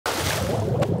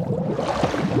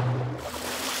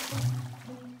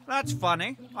That's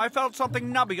funny. I felt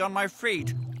something nubby on my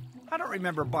feet. I don't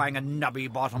remember buying a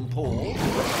nubby bottom pool.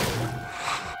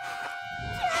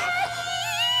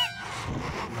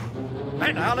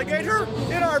 An alligator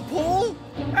in our pool?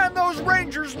 And those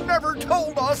rangers never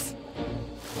told us!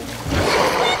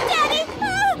 Swim, Daddy!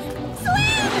 Oh,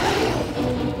 swim!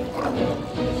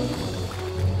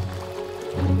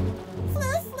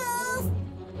 Floof, floof!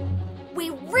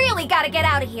 We really gotta get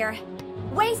out of here.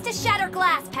 Ways to shatter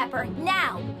glass, Pepper,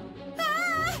 now!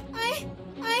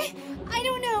 I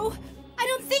don't know. I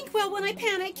don't think well when I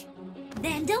panic.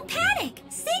 Then don't panic.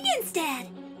 Sing instead.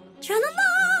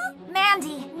 Tra-la-la!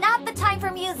 Mandy, not the time for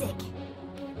music.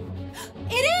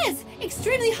 It is!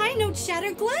 Extremely high notes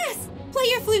shatter glass. Play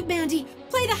your flute, Mandy.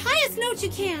 Play the highest note you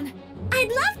can. I'd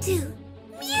love to.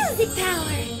 Music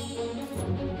power.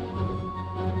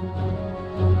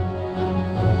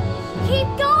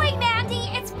 Keep going, Mandy.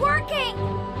 It's working.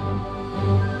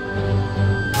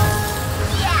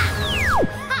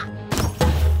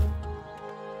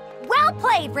 Well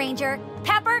played, Ranger.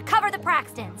 Pepper, cover the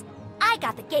Braxtons. I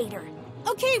got the Gator.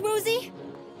 Okay, Rosie.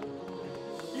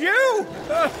 You?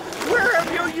 Where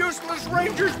have you useless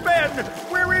rangers been?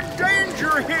 We're in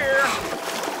danger here.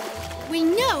 We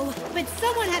know, but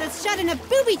someone had us shut in a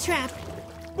booby trap.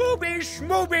 Booby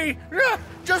schmooby!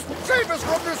 Just save us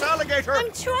from this alligator!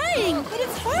 I'm trying, but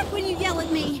it's hard when you yell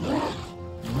at me.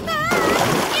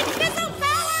 Ah! It's missile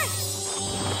power!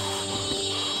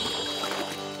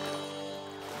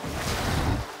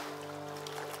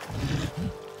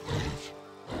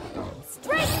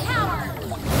 Strength power!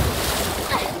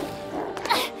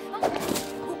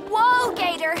 Whoa,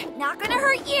 Gator! Not gonna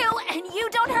hurt you, and you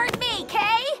don't hurt me,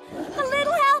 Kay? A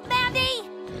little help, Mandy!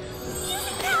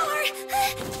 Music power!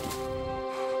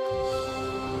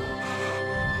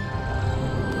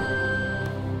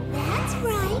 That's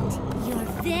right. You're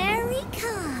very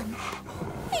calm.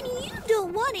 And you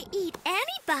don't want to eat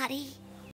anybody.